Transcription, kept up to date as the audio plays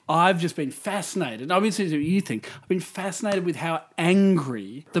I've just been fascinated. I've been saying what you think. I've been fascinated with how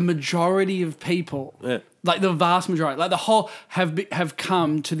angry the majority of people, like the vast majority, like the whole, have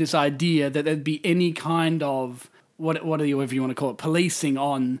come to this idea that there'd be any kind of whatever you want to call it, policing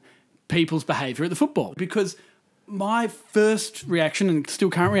on people's behaviour at the football. Because my first reaction and still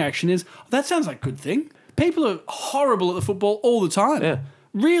current reaction is, that sounds like a good thing. People are horrible at the football all the time. Yeah.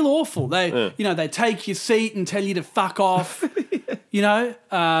 Real awful. They, they take your seat and tell you to fuck off.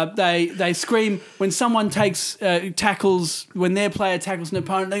 They scream when someone tackles, when their player tackles an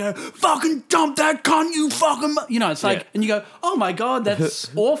opponent, they go, fucking dump that cunt, you fucking... it's like, and you go, oh my God, that's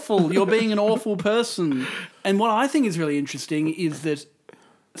awful. You're being an awful person. And what I think is really interesting is that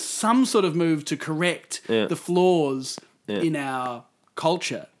some sort of move to correct the flaws in our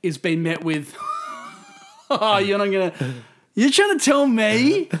culture is being met with, oh, you're trying to tell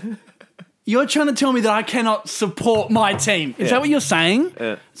me... You're trying to tell me that I cannot support my team. Is that what you're saying?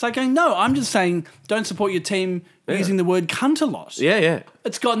 Yeah. It's like going, no, I'm just saying don't support your team using the word cunt a lot. Yeah, yeah.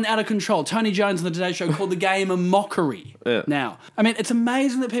 It's gotten out of control. Tony Jones on the Today Show called the game a mockery now. I mean, it's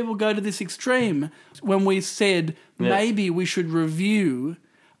amazing that people go to this extreme when we said maybe we should review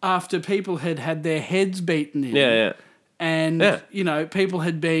after people had had their heads beaten in. Yeah, yeah. And, people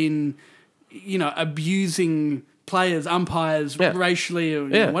had been, abusing... players, umpires, racially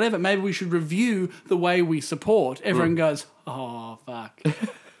or whatever. Maybe we should review the way we support. Everyone goes, oh, fuck.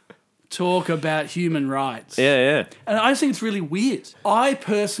 Talk about human rights. Yeah, yeah. And I just think it's really weird. I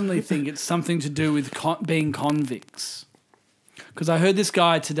personally think it's something to do with being convicts. Because I heard this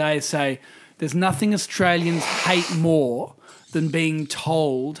guy today say, there's nothing Australians hate more than being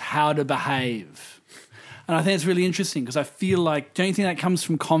told how to behave. And I think it's really interesting because I feel like, don't you think that comes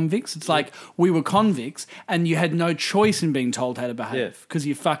from convicts? It's like we were convicts and you had no choice in being told how to behave because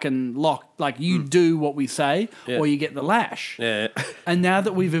you're fucking locked. Like you do what we say or you get the lash. Yeah. And now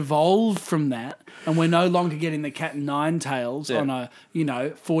that we've evolved from that and we're no longer getting the cat and nine tails on a,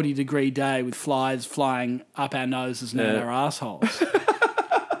 40-degree day with flies flying up our noses and out our assholes.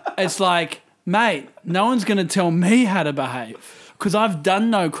 It's like, mate, no one's going to tell me how to behave. Because I've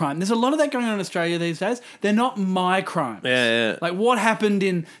done no crime. There's a lot of that going on in Australia these days. They're not my crimes. Yeah, yeah. Like what happened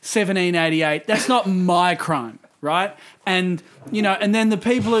in 1788, that's not my crime, right? And, and then the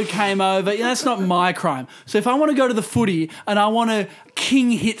people who came over, that's not my crime. So if I want to go to the footy and I want to king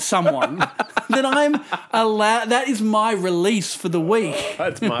hit someone, then I'm allowed, that is my release for the week.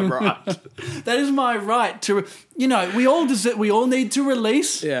 That's my right. That is my right to, we all need to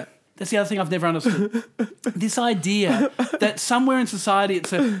release. Yeah. That's the other thing I've never understood. This idea that somewhere in society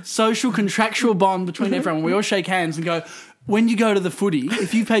it's a social contractual bond between everyone. We all shake hands and go, when you go to the footy,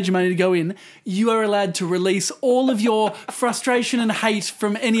 if you've paid your money to go in, you are allowed to release all of your frustration and hate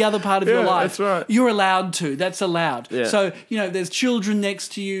from any other part of your life. That's right. You're allowed to. That's allowed. Yeah. So, there's children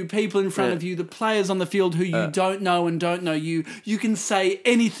next to you, people in front of you, the players on the field who you don't know and don't know you. You can say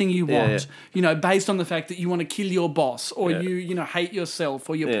anything you want, based on the fact that you want to kill your boss or you hate yourself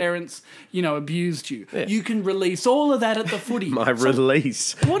or your parents, abused you. Yeah. You can release all of that at the footy.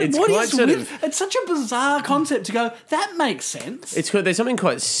 Release. It's such a bizarre concept to go, that makes sense. There's something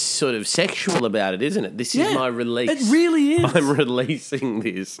quite sort of sexual about it, isn't it? This is my release. It really is. I'm releasing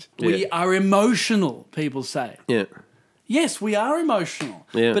this. We are emotional, people say. Yeah. Yes, we are emotional.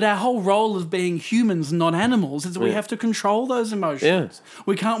 Yeah. But our whole role of being humans, not animals, is that we have to control those emotions. Yeah.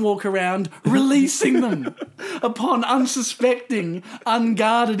 We can't walk around releasing them upon unsuspecting,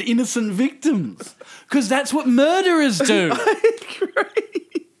 unguarded, innocent victims. Because that's what murderers do. I agree.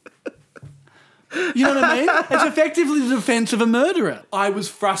 You know what I mean? It's effectively the defense of a murderer. I was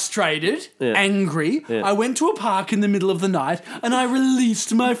frustrated, angry. Yeah. I went to a park in the middle of the night and I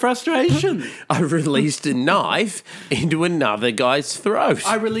released my frustration. I released a knife into another guy's throat.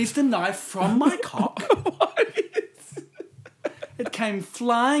 I released a knife from my cock. It came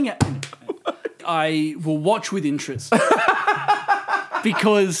flying at me. I will watch with interest.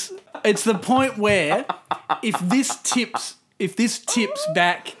 Because it's the point where if this tips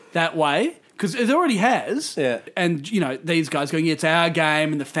back that way, because it already has, and, these guys going, it's our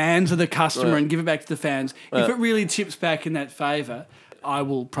game and the fans are the customer and give it back to the fans. If it really tips back in that favour, I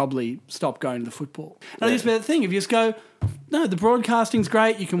will probably stop going to the football. And I just about the thing, if you just go, no, the broadcasting's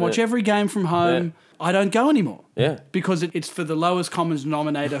great, you can watch every game from home, I don't go anymore. Yeah. Because it's for the lowest common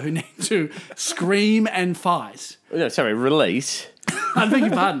denominator who need to scream and fight. No, sorry, release. I beg your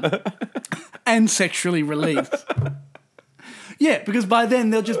pardon. And sexually release. Yeah, because by then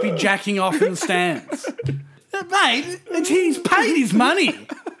they'll just be jacking off in the stands. Mate, he's paid his money.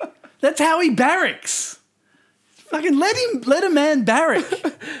 That's how he barracks. Fucking let a man barrack.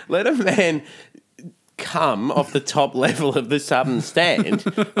 Let a man come off the top level of the southern stand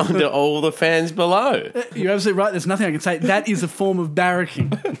onto all the fans below. You're absolutely right. There's nothing I can say. That is a form of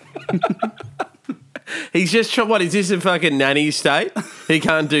barracking. He's just, what, is this a fucking nanny state? He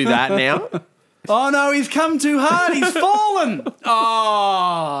can't do that now? Oh, no, he's come too hard. He's fallen.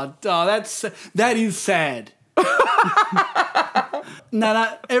 Oh, that is sad.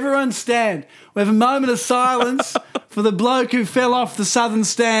 No, everyone stand. We have a moment of silence for the bloke who fell off the southern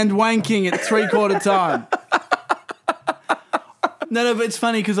stand wanking at 3/4 time. No, but it's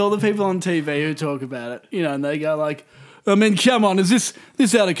funny because all the people on TV who talk about it, and they go like, I mean, come on, is this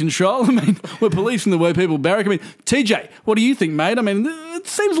out of control? I mean, we're policing the way people barrack. I mean, TJ, what do you think, mate? I mean, it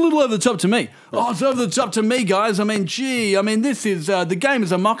seems a little over the top to me. Oh, it's over the top to me, guys. I mean, this is, the game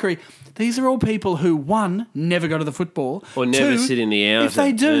is a mockery. These are all people who, one, never go to the football. Or never sit in the outer. If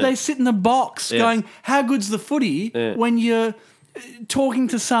they do, they sit in the box going, how good's the footy when you're talking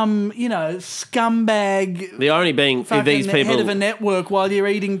to some, scumbag. The irony being, if these people, head of a network while you're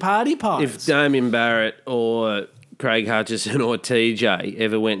eating party pies. If Damien Barrett or Craig Hutchison or TJ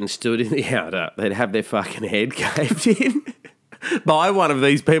ever went and stood in the outer, they'd have their fucking head caved in by one of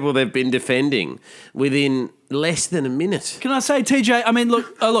these people they've been defending within less than a minute. Can I say, TJ, I mean,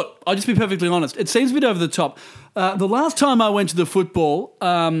 look, I'll just be perfectly honest. It seems a bit over the top. The last time I went to the football,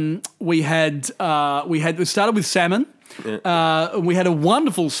 we started with salmon. Yeah. We had a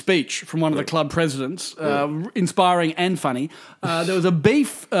wonderful speech from one of the club presidents, inspiring and funny. There was a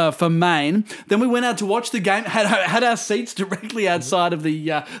beef for Maine. Then we went out to watch the game, had our seats directly outside of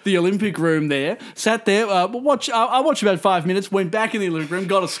the Olympic room there, sat there, I watched about 5 minutes, went back in the Olympic room,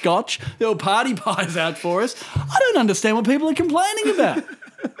 got a scotch. There were party pies out for us. I don't understand what people are complaining about.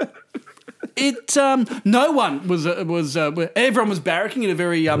 No one was everyone was barracking in a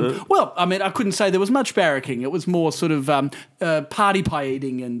very, well, I mean, I couldn't say there was much barracking. It was more sort of party pie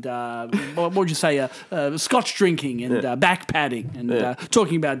eating and, what would you say, scotch drinking and back padding and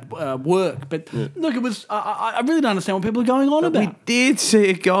talking about work. But look, it was, I really don't understand what people are going on about. We did see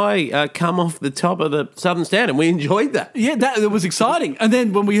a guy come off the top of the southern stand and we enjoyed that. Yeah, it was exciting. And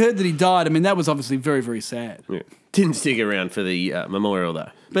then when we heard that he died, I mean, that was obviously very, very sad. Yeah. Didn't stick around for the memorial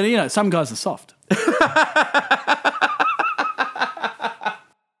though. But, some guys are soft.